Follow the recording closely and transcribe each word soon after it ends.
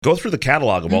go through the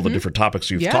catalog of all the different topics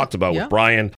you've talked about with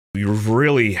Brian. You've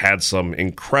really had some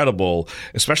incredible,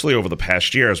 especially over the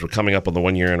past year, as we're coming up on the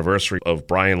 1-year anniversary of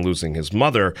Brian losing his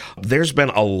mother. There's been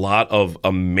a lot of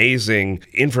amazing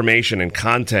information and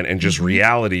content and just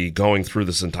reality going through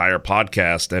this entire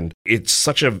podcast. And it's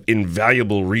such an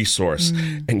invaluable resource.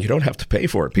 And you don't have to pay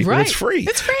for it, people. Right. It's free.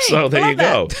 It's free. So there you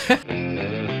go.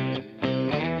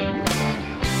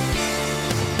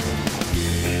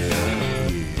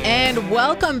 And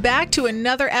welcome back to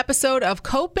another episode of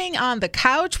Coping on the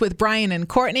Couch with Brian and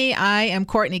Courtney. I am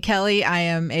Courtney Kelly. I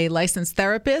am a licensed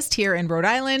therapist here in Rhode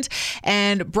Island.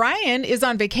 And Brian is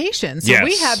on vacation. So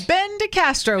we have Ben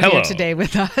DeCastro here today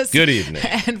with us. Good evening.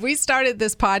 And we started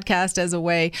this podcast as a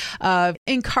way of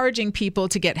encouraging people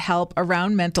to get help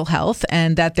around mental health,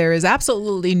 and that there is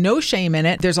absolutely no shame in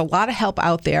it. There's a lot of help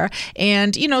out there.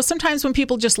 And, you know, sometimes when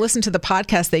people just listen to the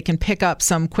podcast, they can pick up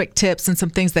some quick tips and some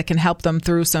things that can help them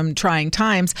through some trying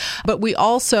times. But we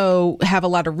also have a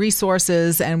lot of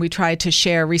resources, and we try to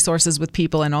share resources with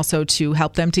people and also to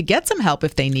help them to get some help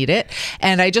if they need it.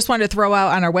 And I just wanted to throw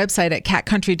out on our website at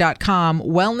catcountry.com,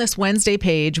 Wellness Wednesday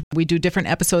page. We do different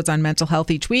episodes on mental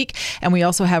health each week, and we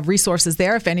also have resources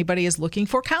there if anybody is looking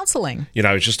for counseling. You know,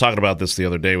 I was just talking about this the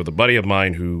other day with a buddy of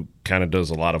mine who kind of does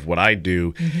a lot of what I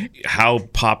do, how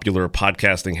popular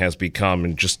podcasting has become.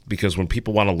 And just because when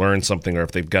people want to learn something, or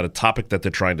if they've got a topic that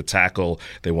they're trying to tackle,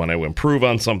 they want to improve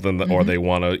on something, or they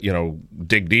want to, you know,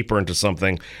 dig deeper into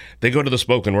something, they go to the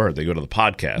spoken word, they go to the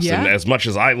podcast. And as much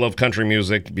as I love country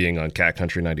music, being on Cat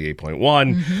Country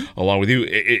 98.1, along with you,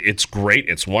 it's great,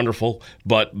 it's wonderful,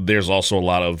 but there's also a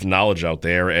lot of knowledge out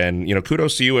there. And, you know,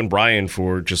 kudos to you and Brian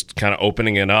for just kind of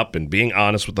opening it up and being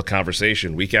honest with the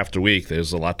conversation week after week.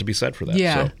 There's a lot to be said for that.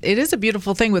 Yeah, so it is a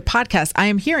beautiful thing with podcasts. I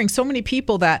am hearing so many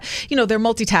people that, you know, they're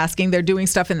multitasking, they're doing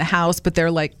stuff in the house, but they're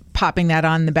like popping that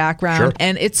on in the background. Sure.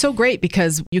 And it's so great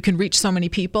because you can reach so many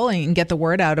people and get the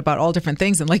word out about all different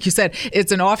things. And like you said,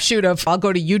 it's an offshoot of, I'll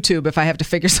go to YouTube if I have to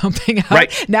figure something out.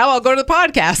 Right. Now I'll go to the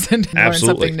podcast and learn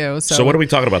something new. So what are we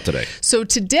talking about today? So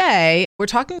today we're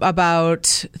talking about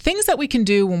things that we can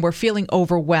do when we're feeling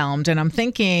overwhelmed. And I'm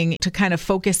thinking to kind of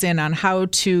focus in on how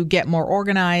to get more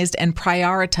organized and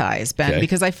prioritize, Ben,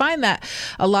 because I find that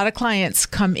a lot of clients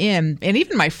come in, and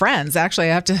even my friends,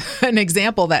 actually, I have an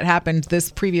example that happened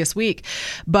this previous week,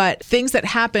 but things that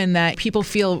happen that people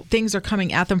feel things are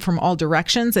coming at them from all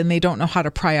directions and they don't know how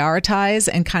to prioritize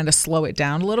and kind of slow it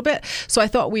down a little bit. So I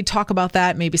thought we'd talk about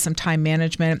that, maybe some time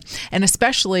management. And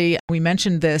especially, we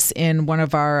mentioned this in one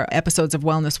of our episodes of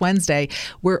Wellness Wednesday,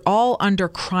 we're all under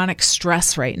chronic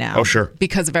stress right now. Oh, sure.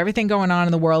 Because of everything going on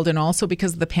in the world and also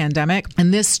because of the pandemic.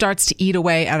 And this starts to eat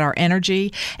away at our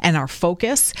energy and our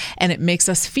focus. And it makes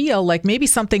us feel like maybe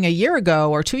something a year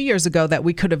ago or 2 years ago that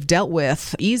we could have dealt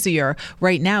with easier.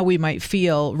 Right now, we might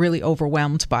feel really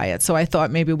overwhelmed by it. So I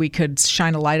thought maybe we could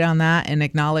shine a light on that and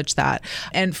acknowledge that.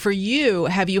 And for you,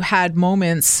 have you had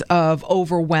moments of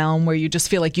overwhelm where you just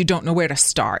feel like you don't know where to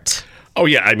start? Oh,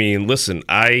 yeah. I mean, listen,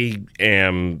 I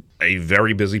am a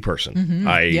very busy person.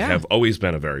 I have always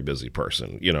been a very busy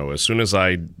person. You know, as soon as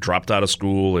I dropped out of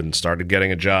school and started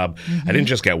getting a job, I didn't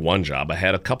just get one job. I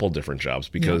had a couple different jobs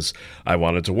because I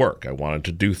wanted to work. I wanted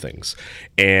to do things.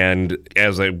 And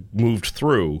as I moved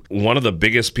through, one of the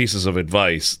biggest pieces of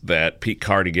advice that Pete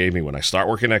Cardy gave me when I started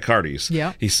working at Cardy's,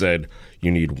 he said, you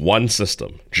need one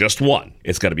system, just one.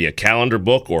 It's got to be a calendar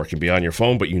book or it can be on your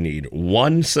phone, but you need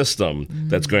one system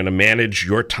that's going to manage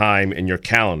your time and your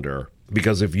calendar.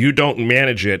 Because if you don't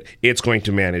manage it, it's going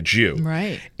to manage you.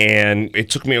 Right. And it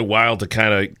took me a while to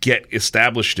kind of get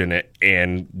established in it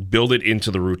and build it into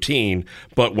the routine.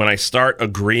 But when I start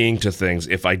agreeing to things,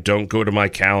 if I don't go to my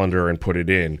calendar and put it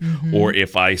in, or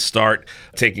if I start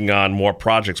taking on more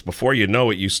projects, before you know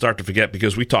it, you start to forget.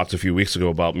 Because we talked a few weeks ago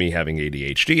about me having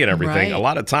ADHD and everything. Right. A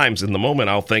lot of times in the moment,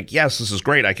 I'll think, yes, this is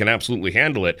great. I can absolutely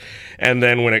handle it. And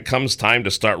then when it comes time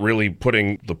to start really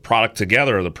putting the product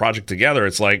together or the project together,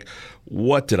 it's like,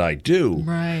 what did I do?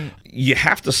 Right. You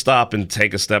have to stop and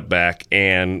take a step back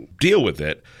and deal with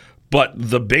it. But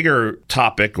the bigger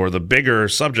topic or the bigger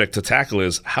subject to tackle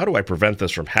is, how do I prevent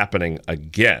this from happening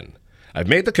again? I've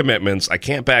made the commitments. I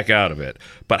can't back out of it.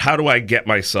 But how do I get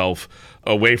myself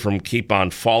away from keep on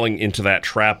falling into that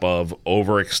trap of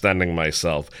overextending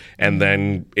myself? And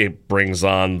then it brings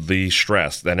on the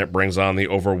stress. Then it brings on the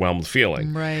overwhelmed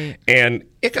feeling. Right. And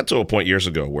it got to a point years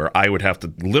ago where I would have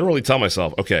to literally tell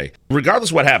myself, okay,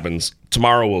 regardless of what happens,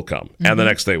 tomorrow will come and the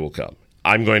next day will come.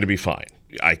 I'm going to be fine.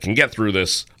 I can get through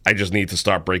this. I just need to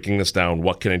start breaking this down.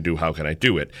 What can I do? How can I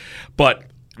do it? But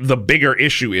the bigger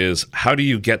issue is, how do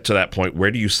you get to that point?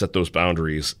 Where do you set those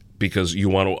boundaries? Because you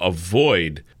want to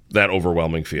avoid that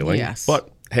overwhelming feeling. Yes. But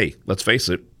hey, let's face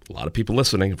it, a lot of people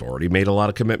listening have already made a lot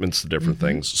of commitments to different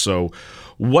things. So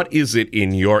what is it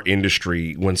in your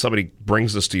industry when somebody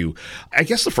brings this to you? I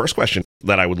guess the first question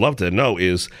that I would love to know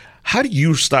is, how do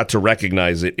you start to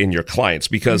recognize it in your clients?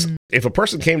 Because if a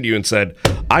person came to you and said,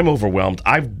 I'm overwhelmed,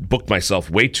 I've booked myself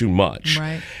way too much,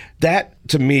 right. That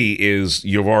to me is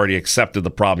you've already accepted the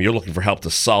problem. You're looking for help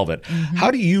to solve it. How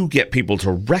do you get people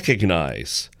to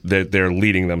recognize that they're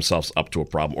leading themselves up to a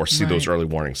problem or see those early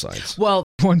warning signs? Well,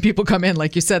 when people come in,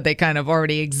 like you said, they kind of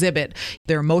already exhibit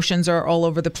their emotions are all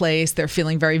over the place. They're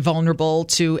feeling very vulnerable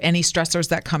to any stressors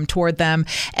that come toward them.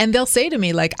 And they'll say to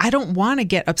me, like, I don't want to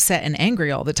get upset and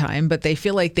angry all the time, but they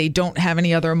feel like they don't have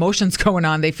any other emotions going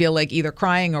on. They feel like either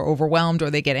crying or overwhelmed or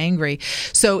they get angry.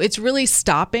 So it's really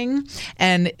stopping.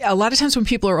 And a lot of times when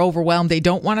people are overwhelmed, they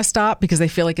don't want to stop because they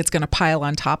feel like it's going to pile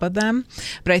on top of them.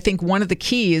 But I think one of the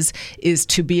keys is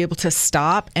to be able to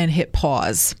stop and hit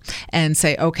pause and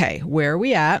say, okay, where are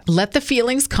we at? Let the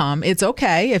feelings come. It's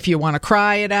okay. If you want to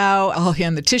cry it out, I'll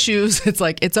hand the tissues. It's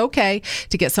like, it's okay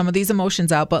to get some of these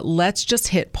emotions out, but let's just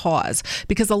hit pause.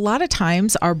 Because a lot of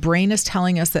times our brain is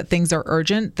telling us that things are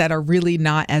urgent that are really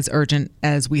not as urgent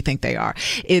as we think they are.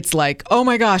 It's like, oh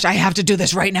my gosh, I have to do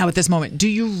this right now at this moment. Do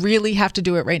you really have to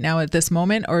do it right now at this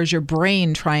moment? Or is your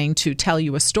brain trying to tell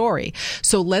you a story?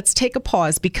 So let's take a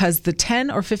pause, because the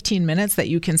 10 or 15 minutes that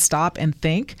you can stop and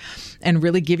think and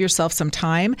really give yourself some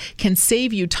time can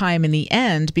save you time in the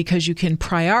end, because you can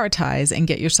prioritize and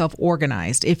get yourself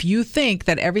organized. If you think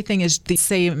that everything is the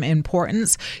same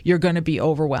importance, you're going to be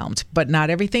overwhelmed, but not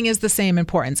everything is the same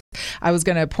importance. I was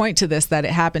going to point to this, that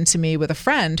it happened to me with a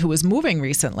friend who was moving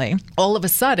recently. All of a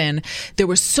sudden, there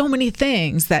were so many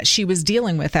things that she was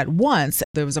dealing with at once.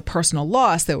 There was a personal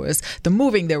loss, there was the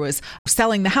moving, there was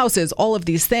selling the houses, all of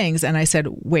these things. And I said,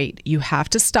 wait, you have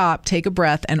to stop, take a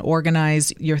breath, and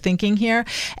organize your thinking here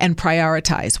and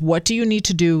prioritize. What do you need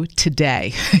to do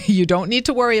today? You don't need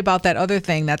to worry about that other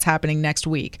thing that's happening next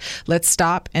week. Let's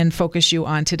stop and focus you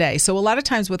on today. So a lot of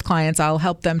times with clients, I'll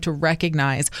help them to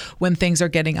recognize when things are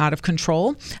getting out of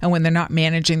control and when they're not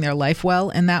managing their life well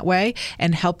in that way,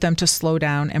 and help them to slow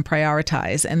down and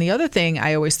prioritize. And the other thing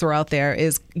I always throw out there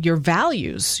is your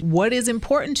values. What is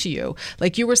important to you?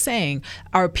 Like you were saying,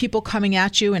 are people coming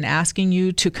at you and asking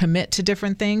you to commit to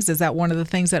different things? Is that one of the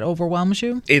things that overwhelms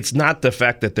you? It's not the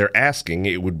fact that they're asking.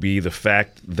 It would be the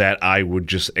fact that I would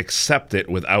just accept it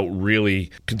without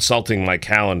really consulting my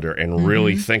calendar and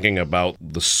really thinking about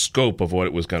the scope of what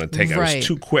it was going to take. Right. I was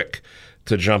too quick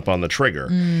to jump on the trigger.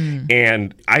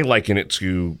 And I liken it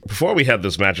to, before we had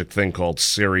this magic thing called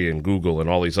Siri and Google and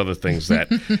all these other things that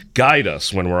guide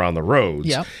us when we're on the roads.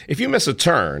 Yep. If you miss a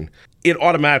turn, it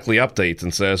automatically updates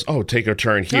and says, oh, take a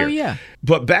turn here. Oh, yeah.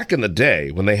 But back in the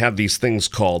day, when they had these things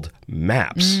called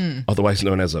maps, otherwise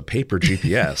known as a paper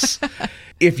GPS,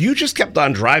 if you just kept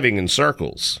on driving in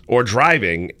circles or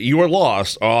driving, you were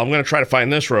lost. Oh, I'm going to try to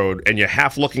find this road, and you're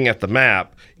half looking at the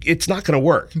map. It's not going to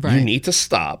work. Right. You need to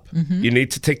stop. You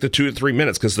need to take the 2 to 3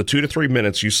 minutes, because the 2 to 3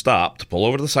 minutes you stop to pull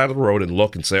over to the side of the road and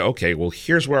look and say, okay, well,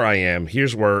 here's where I am.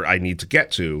 Here's where I need to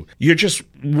get to. You're just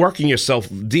working yourself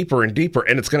deeper and deeper,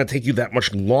 and it's going to take you that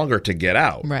much longer to get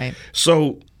out. Right.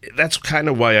 So that's kind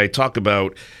of why I talk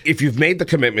about, if you've made the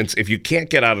commitments, if you can't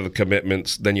get out of the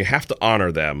commitments, then you have to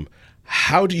honor them.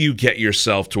 How do you get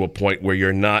yourself to a point where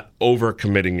you're not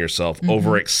overcommitting yourself,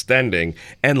 overextending,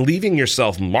 and leaving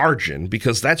yourself margin?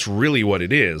 Because that's really what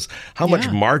it is. How much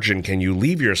margin can you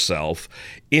leave yourself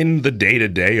in the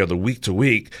day-to-day or the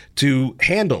week-to-week to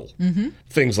handle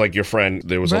things like your friend,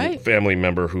 there was a family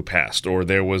member who passed, or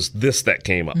there was this that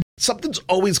came up. Something's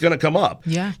always going to come up.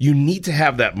 Yeah. You need to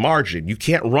have that margin. You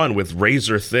can't run with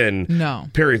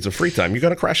razor-thin periods of free time. You're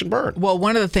going to crash and burn. Well,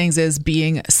 one of the things is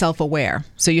being self-aware.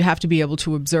 So you have to be able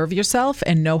to observe yourself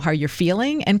and know how you're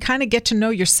feeling and kind of get to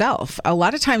know yourself. A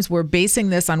lot of times we're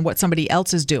basing this on what somebody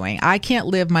else is doing. I can't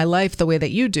live my life the way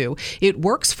that you do. It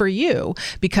works for you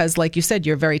because, like you said,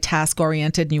 you're very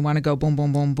task-oriented and you want to go boom,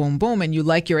 boom, boom, boom, boom, and you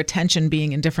like your attention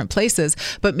being in different places.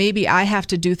 But maybe I have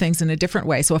to do things in a different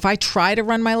way. So if I try to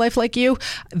run my life like you,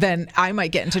 then I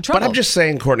might get into trouble. But I'm just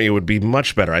saying, Courtney, it would be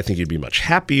much better. I think you'd be much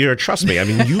happier. Trust me. I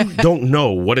mean, you don't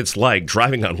know what it's like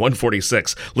driving on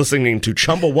 146, listening to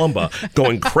Chumbawamba,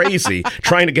 going crazy,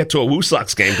 trying to get to a Woo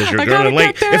Sox game because you're running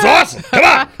late. It's awesome.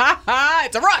 Come on.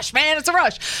 It's a rush, man. It's a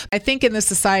rush. I think in this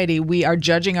society, we are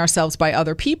judging ourselves by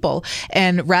other people.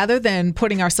 And rather than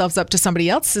putting ourselves up to somebody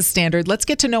else's standard, let's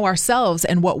get to know ourselves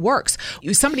and what works.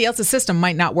 Somebody else's system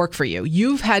might not work for you.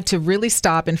 You've had to really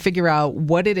stop and figure out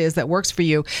what it is that works for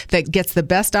you, that gets the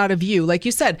best out of you. Like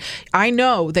you said, I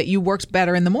know that you worked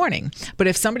better in the morning, but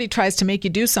if somebody tries to make you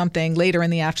do something later in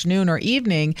the afternoon or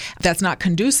evening that's not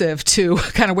conducive to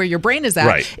kind of where your brain is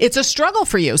at, it's a struggle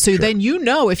for you. So then you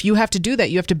know if you have to do that,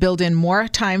 you have to build in more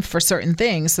time for certain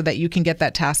things so that you can get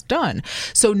that task done.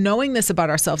 So knowing this about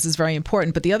ourselves is very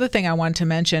important. But the other thing I wanted to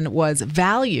mention was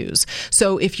values.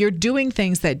 So if you're doing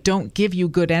things that don't give you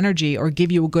good energy or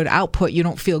give you a good output you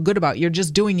don't feel good about, you're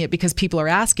just doing it because people are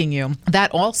asking you,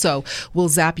 that also will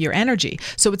zap your energy.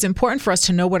 So it's important for us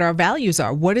to know what our values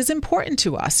are. What is important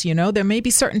to us? You know, there may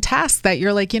be certain tasks that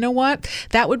you're like, you know what,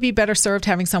 that would be better served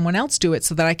having someone else do it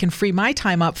so that I can free my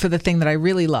time up for the thing that I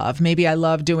really love. Maybe I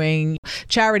love doing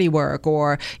charity work,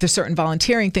 or there's certain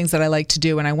volunteering things that I like to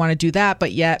do and I want to do that,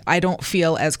 but yet I don't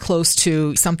feel as close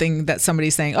to something that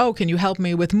somebody's saying, oh, can you help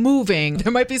me with moving?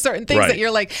 There might be certain things that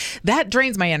you're like, that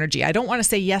drains my energy. I don't want to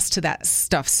say yes to that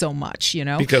stuff so much, you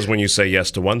know? Because when you say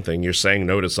yes to one thing, you're saying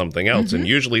no to something else. And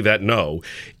usually that no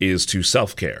is to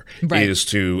self-care, is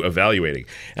to evaluating.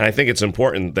 And I think it's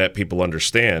important that people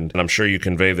understand, and I'm sure you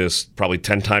convey this probably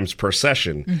 10 times per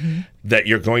session, that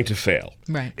you're going to fail.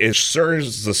 As sure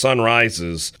as the sun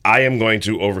rises, I am going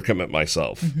to overcommit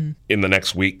myself in the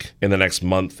next week, in the next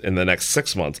month, in the next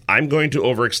 6 months. I'm going to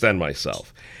overextend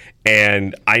myself.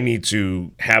 And I need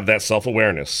to have that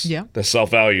self-awareness, the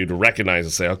self-value to recognize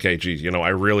and say, okay, geez, you know,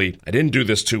 I didn't do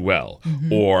this too well,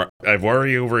 or I've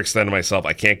already overextended myself.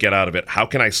 I can't get out of it. How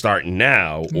can I start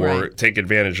now or take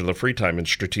advantage of the free time and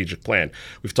strategic plan?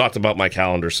 We've talked about my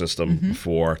calendar system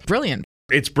before. Brilliant.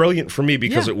 It's brilliant for me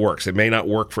because it works. It may not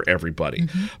work for everybody,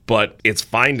 but it's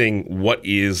finding what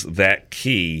is that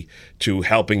key to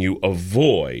helping you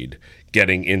avoid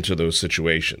getting into those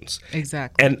situations.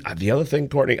 Exactly. And the other thing,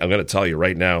 Courtney, I'm going to tell you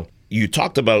right now, you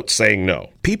talked about saying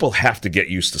no. People have to get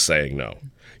used to saying no.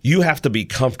 You have to be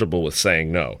comfortable with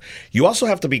saying no. You also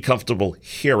have to be comfortable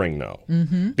hearing no.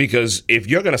 Because if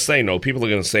you're going to say no, people are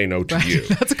going to say no to you.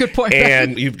 That's a good point.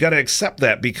 And you've got to accept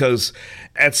that, because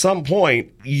at some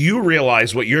point, you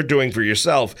realize what you're doing for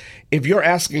yourself. If you're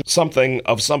asking something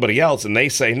of somebody else and they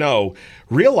say no,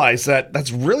 realize that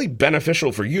that's really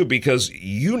beneficial for you, because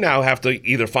you now have to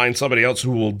either find somebody else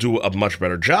who will do a much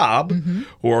better job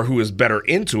or who is better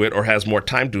into it or has more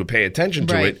time to pay attention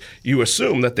to it. You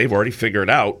assume that they've already figured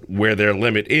out where their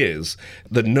limit is.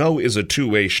 The no is a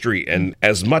two-way street. And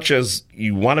as much as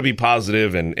you want to be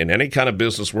positive, and in any kind of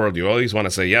business world, you always want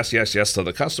to say yes, yes, yes to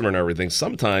the customer and everything.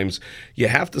 Sometimes you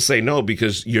have to say no,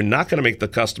 because you're not going to make the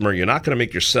customer, you're not going to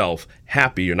make yourself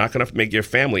happy, you're not going to make your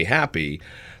family happy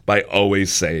by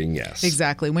always saying yes.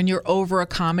 Exactly. When you're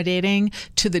over-accommodating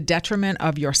to the detriment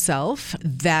of yourself,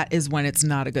 that is when it's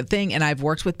not a good thing. And I've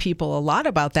worked with people a lot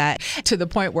about that, to the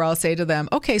point where I'll say to them,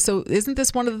 okay, so isn't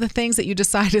this one of the things that you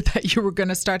decided that you were going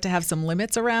to start to have some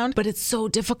limits around? But it's so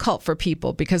difficult for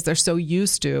people because they're so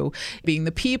used to being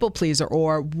the people pleaser,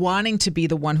 or wanting to be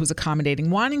the one who's accommodating,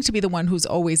 wanting to be the one who's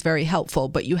always very helpful.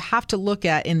 But you have to look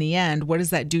at, in the end, what does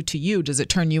that do to you? Does it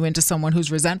turn you into someone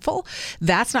who's resentful?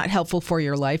 That's not helpful for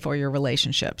your life or your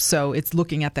relationship. So it's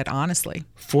looking at that honestly.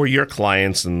 For your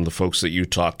clients and the folks that you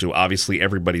talk to, obviously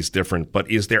everybody's different,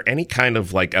 but is there any kind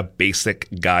of like a basic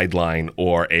guideline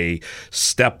or a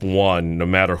step one, no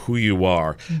matter who you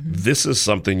are, this is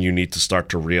something you need to start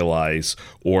to realize,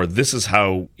 or this is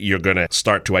how you're going to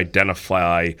start to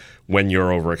identify when you're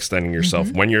overextending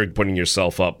yourself, when you're putting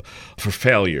yourself up for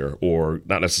failure, or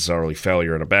not necessarily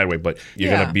failure in a bad way, but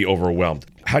you're going to be overwhelmed?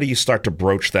 How do you start to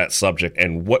broach that subject,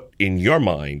 and what, in your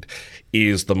mind,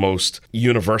 is the most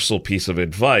universal piece of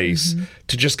advice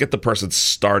to just get the person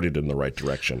started in the right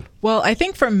direction? Well, I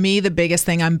think for me, the biggest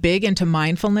thing, I'm big into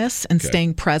mindfulness and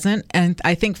staying present. And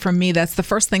I think for me, that's the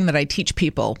first thing that I teach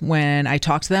people when I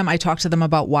talk to them. I talk to them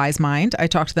about wise mind. I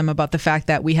talk to them about the fact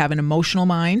that we have an emotional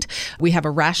mind, we have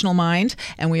a rational mind,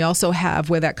 and we also have,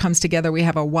 where that comes together, we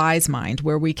have a wise mind,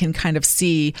 where we can kind of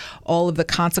see all of the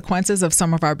consequences of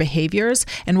some of our behaviors.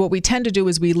 And what we tend to do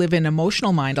is we live in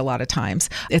emotional mind a lot of times.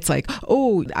 It's like,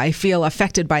 oh, I feel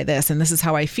affected by this, and this is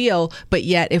how I feel. But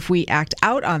yet, if we act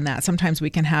out on that, sometimes we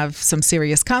can have some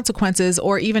serious consequences,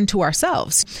 or even to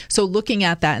ourselves. So looking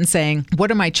at that and saying,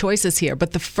 what are my choices here?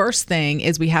 But the first thing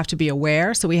is we have to be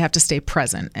aware, so we have to stay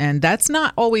present. And that's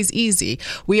not always easy.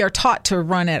 We are taught to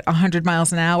run at 100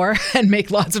 miles an hour hour and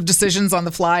make lots of decisions on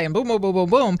the fly and boom, boom, boom, boom,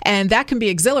 boom. And that can be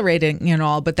exhilarating and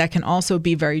all, but that can also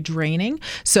be very draining.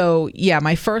 So yeah,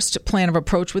 my first plan of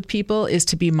approach with people is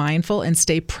to be mindful and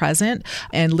stay present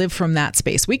and live from that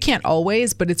space. We can't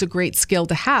always, but it's a great skill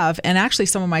to have. And actually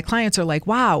some of my clients are like,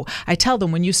 wow, I tell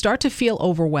them when you start to feel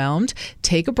overwhelmed,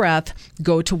 take a breath,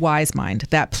 go to Wise Mind,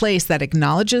 that place that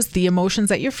acknowledges the emotions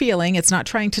that you're feeling. It's not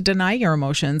trying to deny your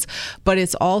emotions, but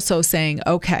it's also saying,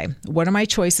 okay, what are my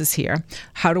choices here?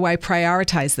 How do I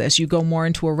prioritize this? You go more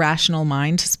into a rational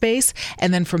mind space.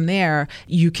 And then from there,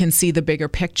 you can see the bigger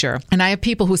picture. And I have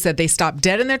people who said they stop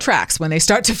dead in their tracks when they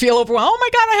start to feel overwhelmed. Oh my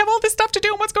God, I have all this stuff to do.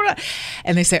 And what's going on?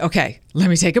 And they say, okay, let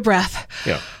me take a breath.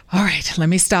 Yeah. All right, let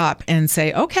me stop and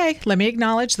say, okay, let me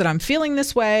acknowledge that I'm feeling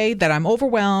this way, that I'm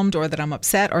overwhelmed or that I'm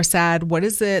upset or sad. What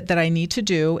is it that I need to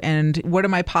do? And what are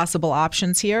my possible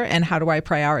options here? And how do I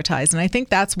prioritize? And I think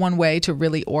that's one way to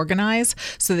really organize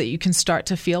so that you can start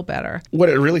to feel better. What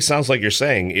it really sounds like you're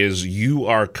saying is you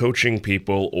are coaching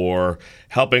people or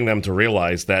helping them to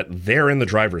realize that they're in the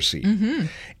driver's seat. Mm-hmm.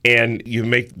 And you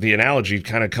make the analogy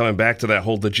kind of coming back to that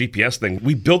whole the GPS thing.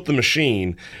 We built the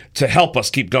machine to help us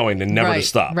keep going and never to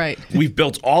stop. Right. We've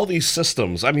built all these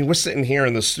systems. I mean, we're sitting here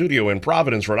in the studio in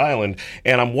Providence, Rhode Island,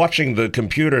 and I'm watching the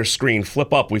computer screen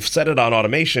flip up. We've set it on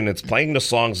automation. It's playing the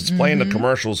songs. It's playing the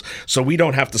commercials. So we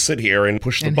don't have to sit here and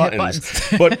push the buttons.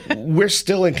 But we're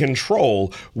still in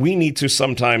control. We need to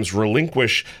sometimes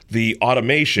relinquish the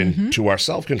automation to our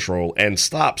self-control and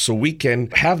stop so we can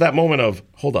have that moment of,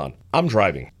 hold on, I'm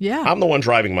driving. Yeah. I'm the one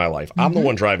driving my life. I'm the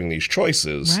one driving these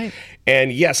choices. Right.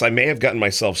 And yes, I may have gotten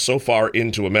myself so far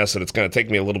into a mess that it's going to take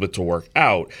me a little bit to work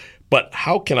out. But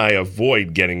how can I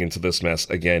avoid getting into this mess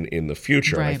again in the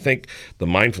future? Right. I think the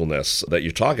mindfulness that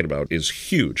you're talking about is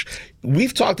huge.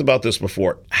 We've talked about this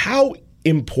before. How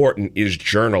important is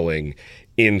journaling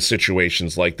in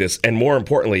situations like this? And more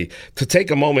importantly, to take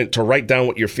a moment to write down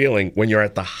what you're feeling when you're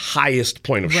at the highest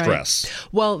point of stress.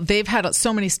 Well, they've had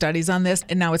so many studies on this.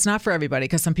 And now it's not for everybody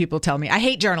because some people tell me, I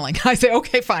hate journaling. I say,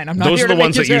 okay, fine. I'm not Those here are the to make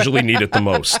ones you that usually need it the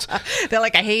most. They're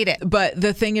like, I hate it. But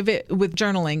the thing of it with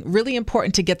journaling, really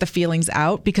important to get the feelings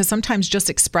out because sometimes just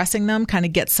expressing them kind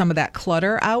of gets some of that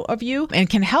clutter out of you and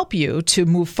can help you to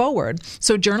move forward.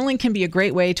 So journaling can be a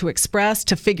great way to express,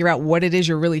 to figure out what it is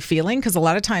you're really feeling because a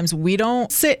lot of times we don't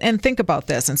sit and think about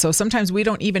this. And so sometimes we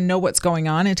don't even know what's going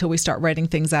on until we start writing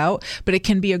things out. But it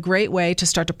can be a great way to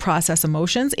start to process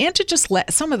emotions and to just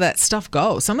let some of that stuff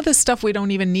go. Some of this stuff we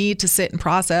don't even need to sit and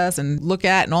process and look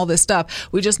at and all this stuff.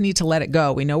 We just need to let it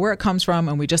go. We know where it comes from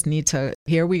and we just need to,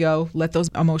 here we go, let those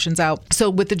emotions out. So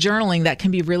with the journaling, that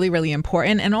can be really, really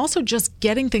important. And also just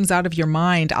getting things out of your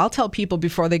mind. I'll tell people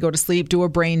before they go to sleep, do a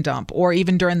brain dump or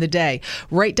even during the day,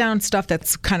 write down stuff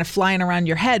that's kind of flying around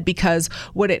your head because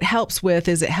what it helps with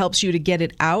is it helps you to get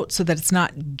it out so that it's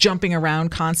not jumping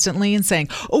around constantly and saying,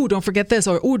 oh, don't forget this,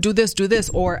 or oh, do this.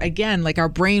 Or again, like our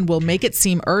brain will make it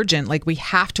seem urgent, like we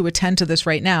have to attend to this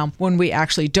right now when we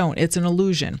actually don't. It's an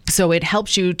illusion. So it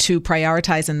helps you to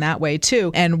prioritize in that way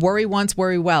too. And worry once,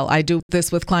 worry well. I do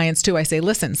this with clients too. I say,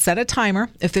 listen, set a timer.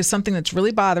 If there's something that's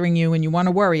really bothering you and you want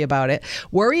to worry about it,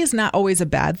 worry is not always a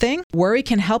bad thing. Worry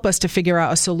can help us to figure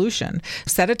out a solution.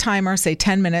 Set a timer, say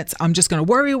 10 minutes. I'm just going to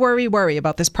worry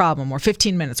about this problem, or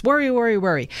 15 minutes. Worry.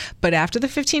 But after the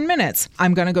 15 minutes,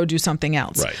 I'm going to go do something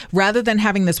else. Right. Rather than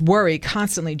having this worry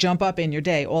constantly jump up in your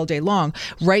day all day long,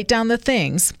 write down the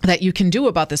things that you can do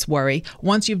about this worry.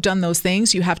 Once you've done those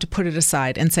things, you have to put it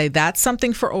aside and say, that's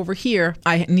something for over here.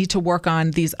 I need to work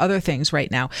on these other things right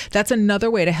now. That's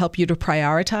another way to help you to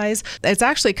prioritize. It's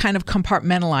actually kind of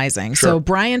compartmentalizing. Sure. So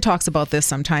Brian talks about this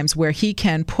sometimes where he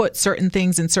can put certain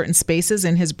things in certain spaces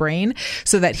in his brain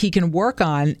so that he can work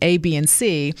on A, B, and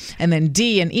C, and then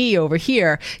D and E over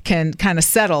here can kind of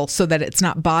settle so that it's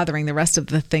not bothering the rest of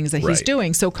the things that he's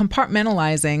doing. So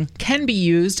compartmentalizing can be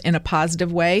used in a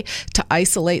positive way to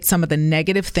isolate some of the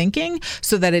negative thinking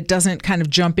so that it doesn't kind of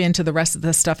jump into the rest of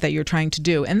the stuff that you're trying to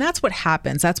do. And that's what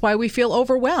happens. That's why we feel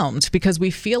overwhelmed because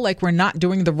we feel like we're not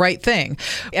doing the right thing.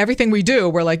 Everything we do,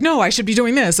 we're like, no, I should be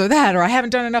doing this or that, or I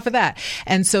haven't done enough of that.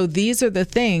 And so these are the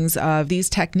things, these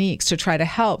techniques to try to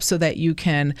help so that you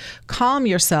can calm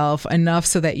yourself enough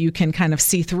so that you can kind of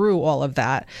see through all of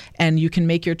that and you can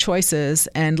make your choices.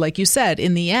 And like you said,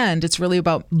 in the end, it's really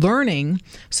about learning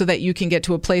so that you can get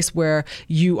to a place where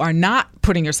you are not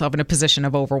putting yourself in a position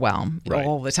of overwhelm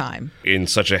all the time. In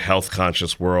such a health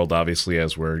conscious world, obviously,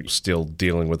 as we're still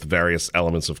dealing with various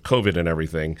elements of COVID and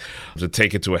everything, to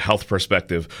take it to a health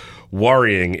perspective,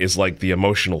 worrying is like the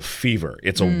emotional fever.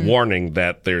 It's a warning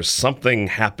that there's something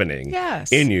happening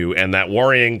in you, and that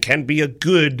worrying can be a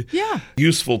good,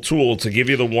 useful tool to give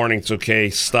you the warning warnings, okay,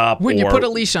 stop. When you put a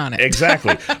leash on it.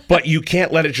 Exactly. But you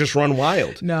can't let it just run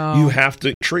wild. No. You have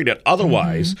to treat it.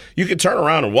 Otherwise, you can turn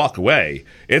around and walk away.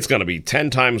 It's going to be 10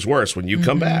 times worse when you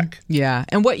come back. Yeah.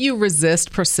 And what you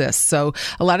resist persists. So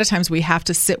a lot of times we have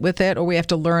to sit with it, or we have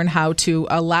to learn how to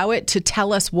allow it to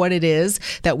tell us what it is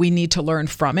that we need to learn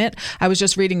from it. I was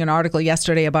just reading an article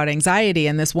yesterday about anxiety,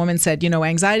 and this woman said,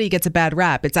 anxiety gets a bad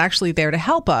rap. It's actually there to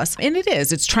help us. And it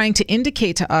is. It's trying to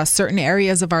indicate to us certain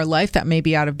areas of our life that may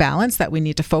be out of balance that we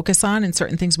need to focus on, and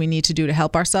certain things we need to do to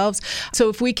help ourselves. So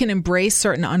if we can embrace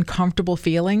certain uncomfortable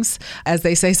feelings, as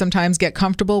they say, sometimes get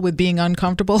comfortable with being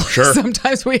uncomfortable. Sure.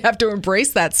 Sometimes we have to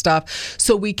embrace that stuff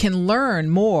so we can learn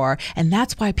more. And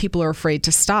that's why people are afraid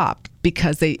to stop,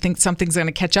 because they think something's going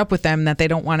to catch up with them that they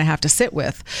don't want to have to sit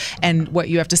with. And what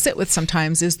you have to sit with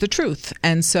sometimes is the truth.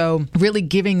 And so really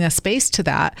giving a space to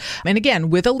that, and again,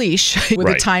 with a leash, with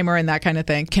a timer and that kind of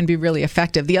thing, can be really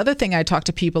effective. The other thing I talk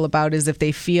to people about is if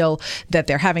they feel that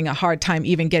they're having a hard time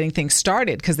even getting things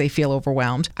started because they feel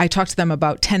overwhelmed, I talk to them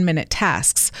about 10-minute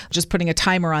tasks, just putting a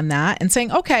timer on that and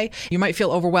saying, okay, you might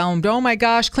feel overwhelmed. Oh my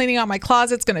gosh, cleaning out my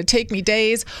closet's going to take me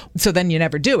days. So then you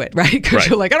never do it, right? Because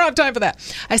you're like, I don't have time for that.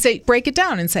 I say, break it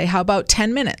down and say, how about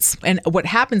 10 minutes? And what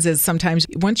happens is sometimes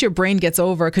once your brain gets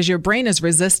over, because your brain is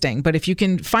resisting, but if you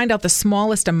can find out the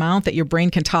smallest amount that your brain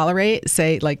can tolerate,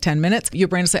 say like 10 minutes, your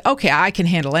brain will say, okay, I can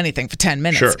handle anything for 10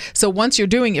 minutes. Sure. So once you're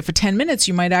doing it for 10 minutes,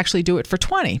 you might actually do it for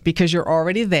 20 because you're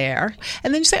already there.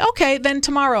 And then you say, okay, then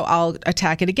tomorrow I'll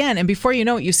attack it again. And before you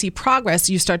know it, you see progress,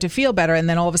 you start to feel better. And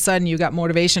then all of a sudden you got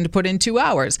motivation to put in 2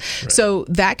 hours. Right. So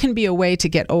that can be a way to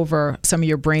get over some of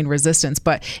your brain resistance.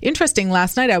 But interesting,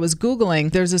 last night I was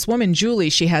Googling, there's this woman,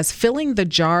 Julie, she has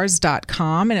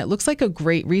fillingthejars.com, and it looks like a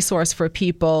great resource for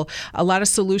people, a lot of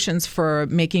solutions for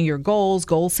making your goals,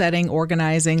 goal setting,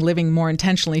 organizing, living more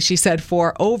intentionally. She said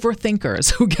for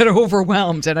overthinkers who get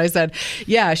overwhelmed. And I said,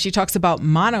 yeah, she talks about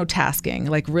monotasking,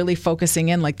 like really focusing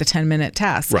in like the 10-minute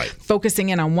task, right. Focusing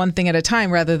in on one thing at a time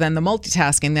rather than the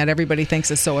multitasking that everybody thinks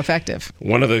is so effective.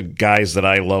 One of the guys that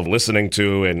I love listening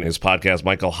to in his podcast,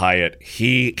 Michael Hyatt,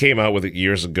 he came out with it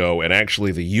years ago, and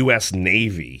actually the U.S.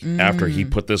 Navy, after he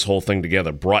put this whole thing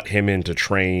together, brought him in to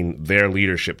train their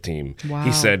leadership team. Wow.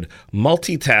 He said,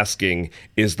 multitasking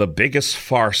is the biggest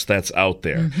farce that's out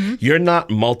there. You're not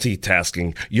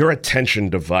multitasking, you're attention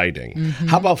dividing.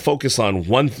 How about focus on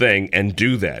one thing and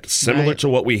do that? Similar to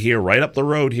what we hear right up the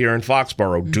road here in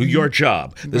Foxborough, do your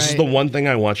job. This is the one thing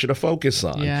I want you to focus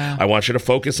on. Yeah. I want you to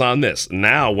focus on this.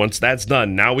 Now, once that's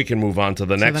done, now we can move on to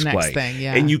the next play. Thing,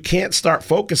 yeah. And you can't start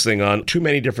focusing on too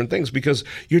many different things because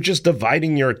you're just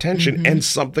dividing your attention and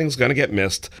something's going to get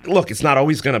missed. Look, it's not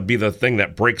always going to be the thing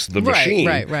that breaks the machine.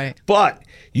 Right. But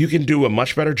you can do a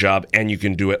much better job, and you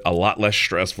can do it a lot less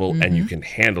stressful, and you can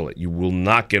handle it. You will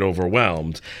not get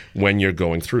overwhelmed when you're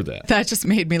going through that. That just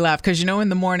made me laugh because, in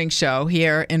the morning show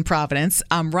here in Providence,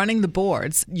 I'm running the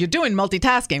boards. You're doing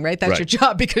multitasking, right? That's your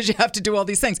job because you have to do all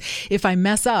these things. If I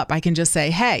mess up, I can just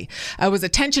say, hey, I was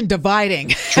attention dividing.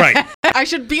 That's right. I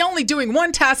should be only doing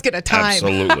one task at a time.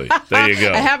 Absolutely. There you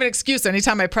go. I have an excuse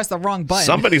anytime I press the wrong button.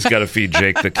 Somebody's got to feed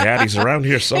Jake the cat. He's around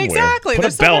here somewhere. Exactly. Put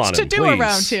There's a bell so much on him, to do please.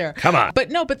 around here. Come on.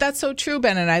 But that's so true,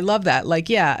 Ben, and I love that.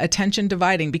 Attention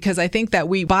dividing, because I think that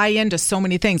we buy into so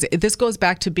many things. This goes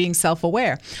back to being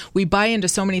self-aware. We buy into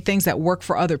so many things that work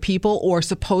for other people or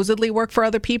supposedly work for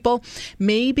other people.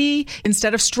 Maybe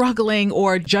instead of struggling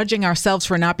or judging ourselves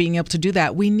for not being able to do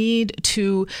that, we need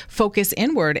to focus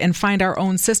inward and find our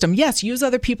own system. Yes, use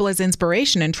other people as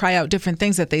inspiration and try out different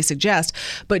things that they suggest,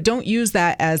 but don't use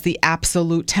that as the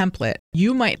absolute template.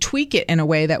 You might tweak it in a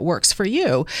way that works for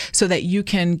you so that you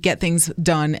can get things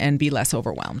done and be less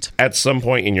overwhelmed. At some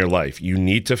point in your life, you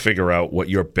need to figure out what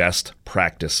your best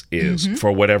practice is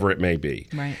for whatever it may be.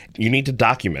 Right. You need to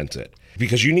document it.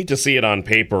 Because you need to see it on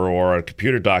paper or a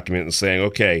computer document and saying,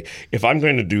 okay, if I'm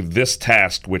going to do this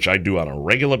task, which I do on a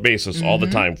regular basis all the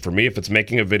time, for me, if it's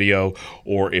making a video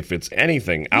or if it's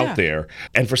anything out there,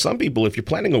 and for some people, if you're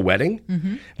planning a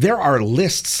wedding, there are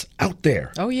lists out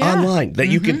there online that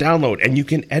you can download and you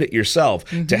can edit yourself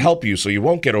to help you so you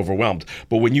won't get overwhelmed.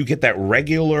 But when you get that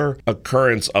regular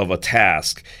occurrence of a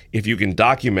task, if you can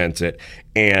document it,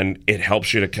 and it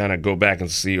helps you to kind of go back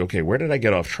and see, okay, where did I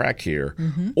get off track here?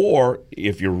 Or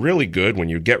if you're really good, when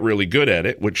you get really good at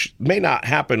it, which may not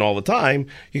happen all the time,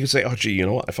 you can say, oh, gee, you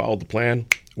know what? I followed the plan,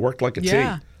 worked like a T.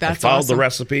 I followed the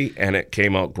recipe, and it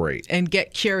came out great. And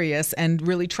get curious and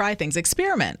really try things.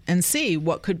 Experiment and see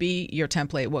what could be your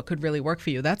template, what could really work for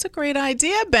you. That's a great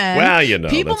idea, Ben. Well,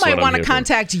 people might want to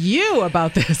contact you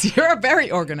about this. You're very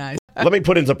organized. Let me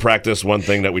put into practice one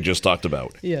thing that we just talked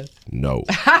about. Yes. No.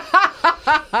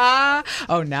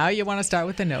 Oh, now you want to start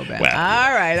with the no, Ben. Well,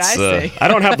 all right, I see. I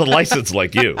don't have the license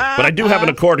like you, but I do have an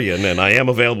accordion, and I am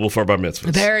available for bar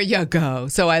mitzvahs. There you go.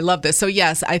 So I love this. So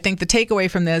yes, I think the takeaway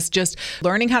from this, just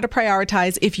learning how to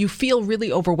prioritize. If you feel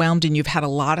really overwhelmed and you've had a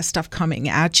lot of stuff coming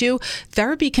at you,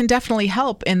 therapy can definitely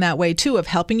help in that way too, of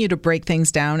helping you to break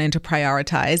things down and to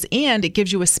prioritize. And it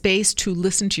gives you a space to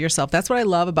listen to yourself. That's what I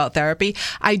love about therapy.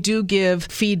 I do give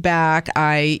feedback.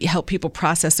 I help people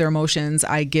process their emotions.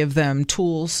 I give them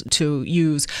tools to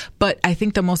use. But I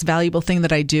think the most valuable thing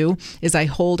that I do is I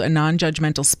hold a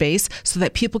non-judgmental space so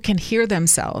that people can hear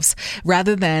themselves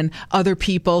rather than other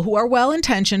people who are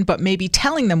well-intentioned but maybe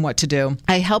telling them what to do.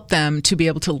 I help them to be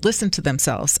able to listen to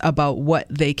themselves about what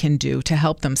they can do to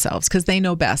help themselves because they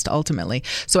know best ultimately.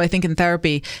 So I think in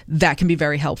therapy, that can be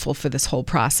very helpful for this whole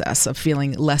process of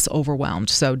feeling less overwhelmed.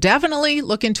 So definitely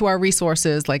look into our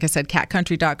resources. Like I said,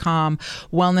 catcountry.com,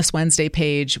 Wellness Wednesday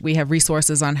page. We have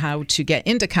resources on how to get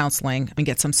into counseling and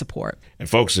get some support. And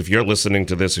folks, if you're listening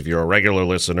to this, if you're a regular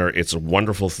listener, it's a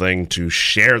wonderful thing to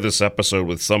share this episode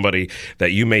with somebody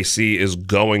that you may see is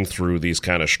going through these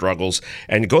kind of struggles,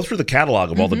 and go through the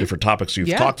catalog of all the different topics you've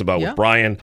talked about with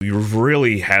Brian. You've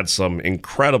really had some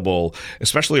incredible,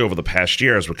 especially over the past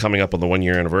year, as we're coming up on the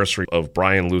 1-year anniversary of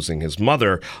Brian losing his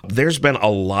mother, there's been a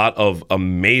lot of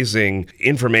amazing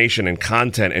information and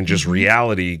content and just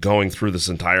reality going through this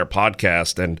entire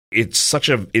podcast. And it's such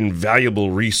an invaluable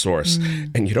resource,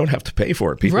 and you don't have to pay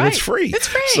for it, people. Right. It's free. It's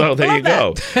free. So there you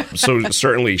go. So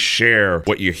certainly share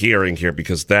what you're hearing here,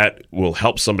 because that will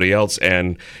help somebody else.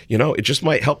 And, you know, it just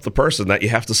might help the person that you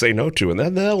have to say no to, and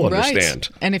then they'll understand.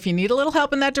 And if you need a little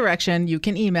help in that direction, you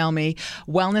can email me,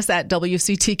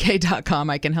 wellness@wctk.com.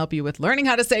 I can help you with learning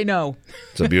how to say no.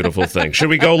 It's a beautiful thing. Should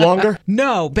we go longer?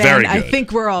 No, Ben. Very good. I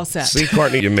think we're all set. See,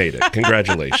 Courtney, you made it.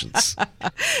 Congratulations.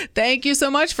 Thank you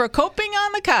so much for coping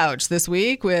on the couch this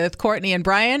week with Courtney and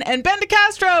Brian and Ben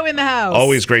DeCastro in the house.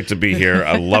 Always great to be here.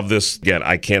 I love this. Again,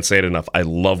 I can't say it enough. I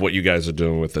love what you guys are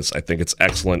doing with this. I think it's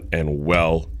excellent and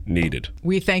well needed.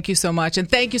 We thank you so much. And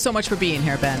thank you so much for being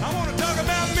here, Ben.